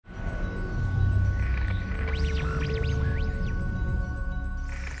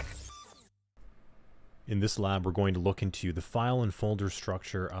In this lab, we're going to look into the file and folder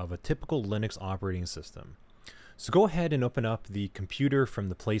structure of a typical Linux operating system. So go ahead and open up the computer from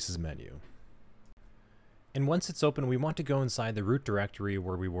the Places menu. And once it's open, we want to go inside the root directory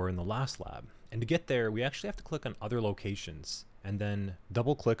where we were in the last lab. And to get there, we actually have to click on Other Locations, and then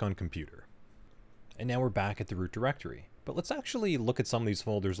double-click on Computer. And now we're back at the root directory. But let's actually look at some of these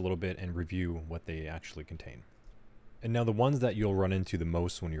folders a little bit and review what they actually contain. And now the ones that you'll run into the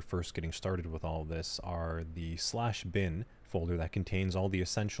most when you're first getting started with all of this are the /bin folder that contains all the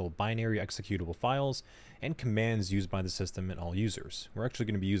essential binary executable files and commands used by the system and all users. We're actually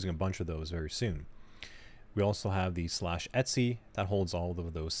going to be using a bunch of those very soon. We also have the /etc that holds all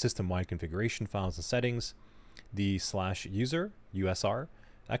of those system-wide configuration files and settings. The /user, USR,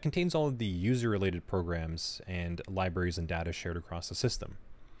 that contains all of the user-related programs and libraries and data shared across the system.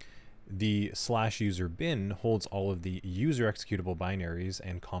 The /user_bin holds all of the user executable binaries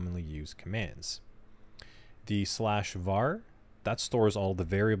and commonly used commands. The /var, that stores all the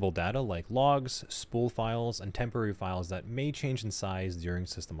variable data like logs, spool files, and temporary files that may change in size during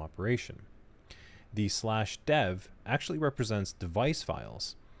system operation. The /dev actually represents device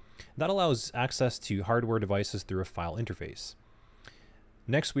files. That allows access to hardware devices through a file interface.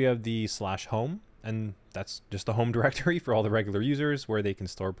 Next, we have the /home, and that's just the home directory for all the regular users where they can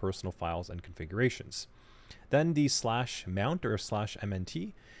store personal files and configurations. Then the /mount or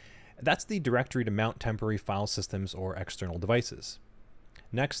 /mnt, that's the directory to mount temporary file systems or external devices.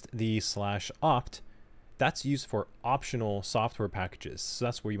 Next, the /opt, that's used for optional software packages. So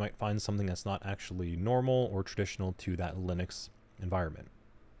that's where you might find something that's not actually normal or traditional to that Linux environment.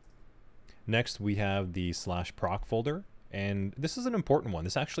 Next, we have the /proc folder. And this is an important one.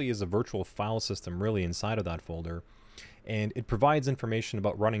 This actually is a virtual file system really inside of that folder, and it provides information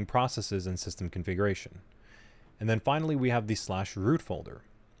about running processes and system configuration. And then finally, we have the /root folder.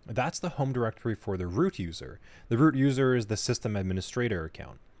 That's the home directory for the root user. The root user is the system administrator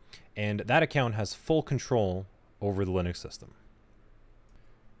account, and that account has full control over the Linux system.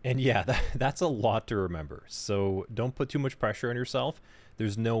 And yeah, that's a lot to remember. So don't put too much pressure on yourself.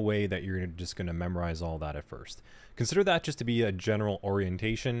 There's no way that you're just going to memorize all that at first. Consider that just to be a general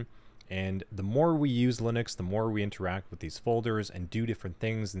orientation. And the more we use Linux, the more we interact with these folders and do different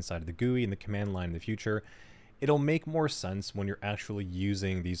things inside of the GUI and the command line in the future, it'll make more sense when you're actually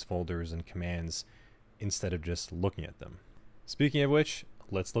using these folders and commands instead of just looking at them. Speaking of which,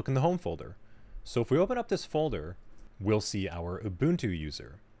 let's look in the home folder. So if we open up this folder, we'll see our Ubuntu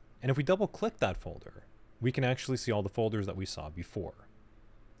user. And if we double click that folder, we can actually see all the folders that we saw before.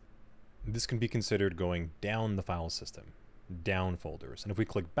 This can be considered going down the file system, down folders. And if we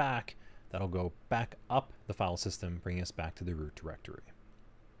click back, that'll go back up the file system, bringing us back to the root directory.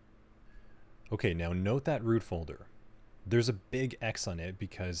 Okay, now note that root folder. There's a big X on it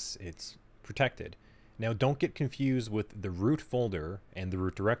because it's protected. Now don't get confused with the root folder and the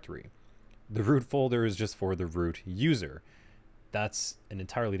root directory. The root folder is just for the root user. That's an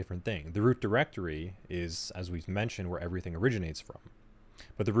entirely different thing. The root directory is, as we've mentioned, where everything originates from.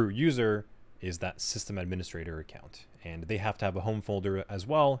 But the root user is that system administrator account. And they have to have a home folder as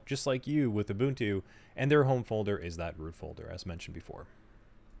well, just like you with Ubuntu. And their home folder is that root folder, as mentioned before.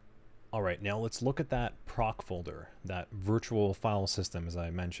 All right, now let's look at that proc folder, that virtual file system, as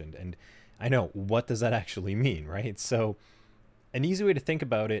I mentioned. And I know, what does that actually mean, right? So an easy way to think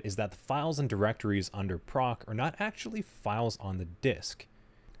about it is that the files and directories under proc are not actually files on the disk.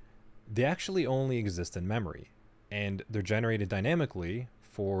 They actually only exist in memory, and they're generated dynamically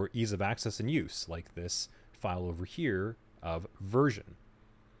for ease of access and use, like this file over here of version.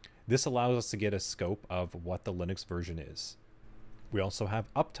 This allows us to get a scope of what the Linux version is. We also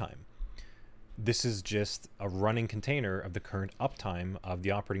have uptime. This is just a running container of the current uptime of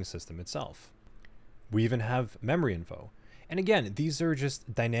the operating system itself. We even have memory info. And again, these are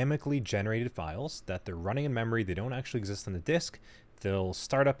just dynamically generated files that they're running in memory. They don't actually exist on the disk. They'll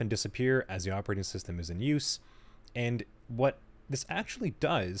start up and disappear as the operating system is in use. And what this actually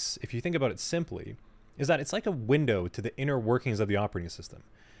does, if you think about it simply, is that it's like a window to the inner workings of the operating system.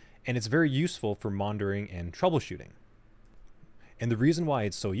 And it's very useful for monitoring and troubleshooting. And the reason why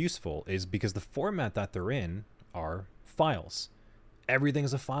it's so useful is because the format that they're in are files. Everything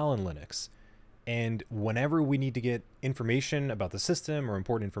is a file in Linux. And whenever we need to get information about the system or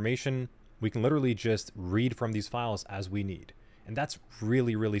important information, we can literally just read from these files as we need. And that's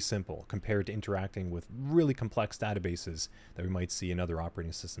really, really simple compared to interacting with really complex databases that we might see in other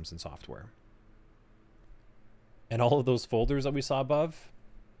operating systems and software. And all of those folders that we saw above,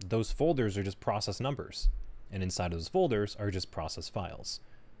 those folders are just process numbers. And inside of those folders are just process files.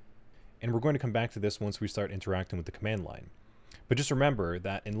 And we're going to come back to this once we start interacting with the command line. But just remember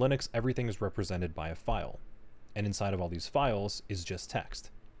that in Linux, everything is represented by a file. And inside of all these files is just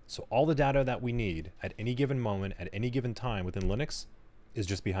text. So all the data that we need at any given moment, at any given time within Linux, is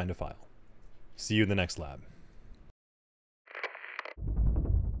just behind a file. See you in the next lab.